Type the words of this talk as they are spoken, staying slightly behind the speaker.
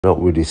I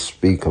don't really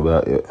speak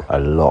about it a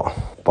lot,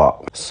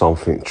 but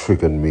something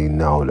triggered me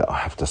now that I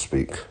have to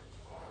speak.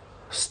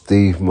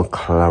 Steve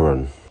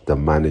McClaren, the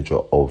manager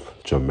of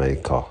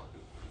Jamaica.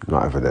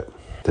 Not having it.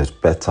 There's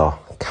better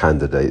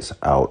candidates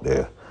out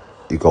there.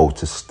 You go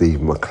to Steve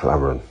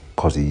McClaren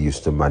because he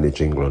used to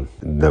manage England,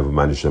 never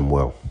managed them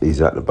well.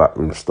 He's at the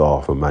backroom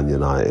staff for Man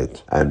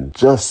United. And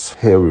just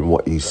hearing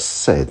what he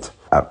said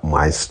at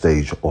my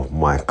stage of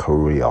my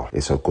career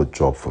is a good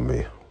job for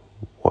me.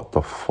 What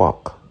the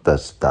fuck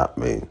does that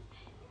mean?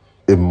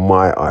 In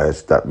my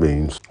eyes, that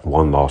means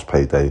one last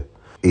payday,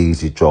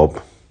 easy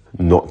job,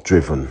 not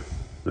driven.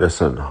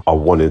 Listen, I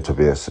want it to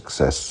be a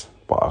success,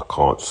 but I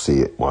can't see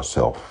it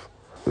myself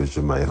with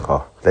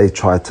Jamaica. They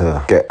tried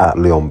to get at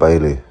Leon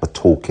Bailey for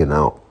talking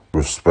out.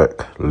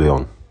 Respect,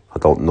 Leon. I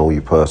don't know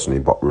you personally,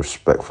 but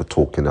respect for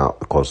talking out,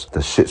 because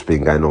the shit's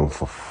been going on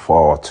for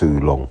far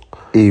too long.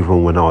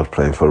 Even when I was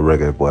playing for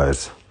Reggae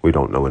Boyz, we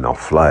don't know when our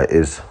flight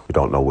is, we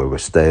don't know where we're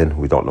staying,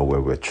 we don't know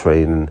where we're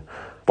training,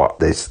 but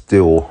they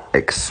still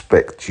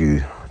expect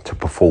you to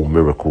perform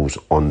miracles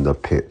on the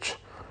pitch.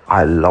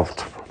 I loved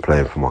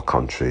playing for my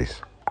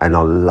countries, and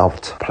I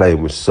loved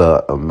playing with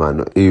certain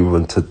men.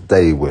 Even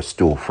today, we're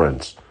still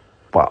friends.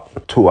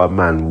 But to a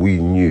man, we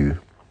knew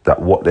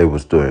that what they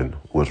was doing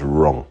was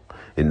wrong.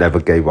 It never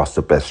gave us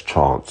the best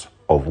chance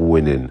of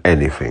winning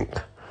anything.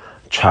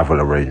 Travel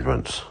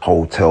arrangements,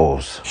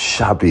 hotels,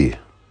 shabby.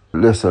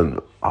 Listen,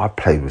 I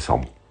played with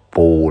some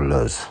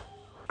ballers,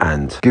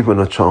 and given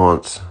a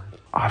chance,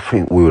 I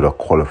think we would have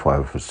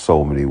qualified for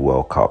so many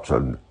World Cups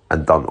and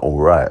done all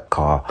right.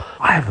 I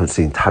haven't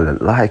seen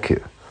talent like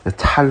it. The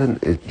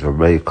talent in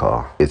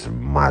Jamaica is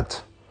mad.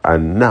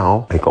 And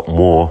now they got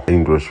more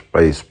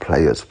English-based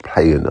players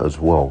playing as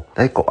well.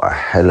 They got a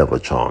hell of a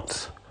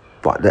chance.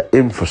 But the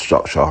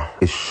infrastructure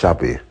is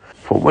shabby.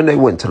 From when they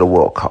went to the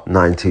World Cup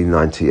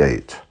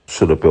 1998,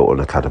 should have built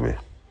an academy.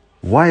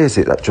 Why is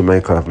it that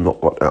Jamaica have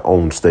not got their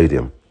own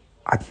stadium?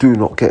 I do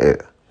not get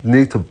it.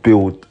 Need to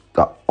build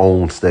their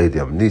own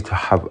stadium. Need to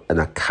have an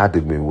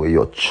academy where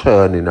you're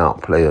churning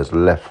out players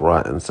left,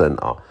 right and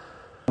centre.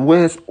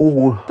 Where's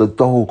all the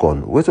dough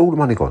gone? Where's all the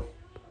money gone?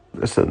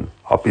 Listen,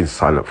 I've been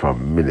silent for a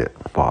minute,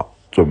 but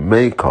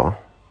Jamaica,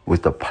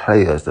 with the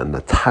players and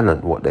the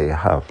talent what they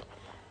have,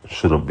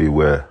 shouldn't be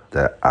where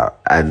they're at.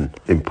 And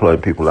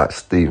employing people like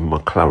Steve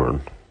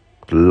McClaren,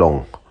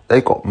 long. They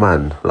got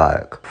man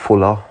like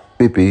Fuller,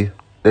 Bibby,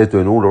 they're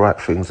doing all the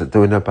right things, they're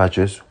doing their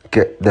badges.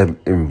 Get them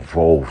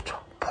involved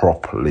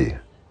properly.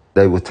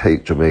 They will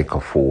take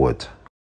Jamaica forward.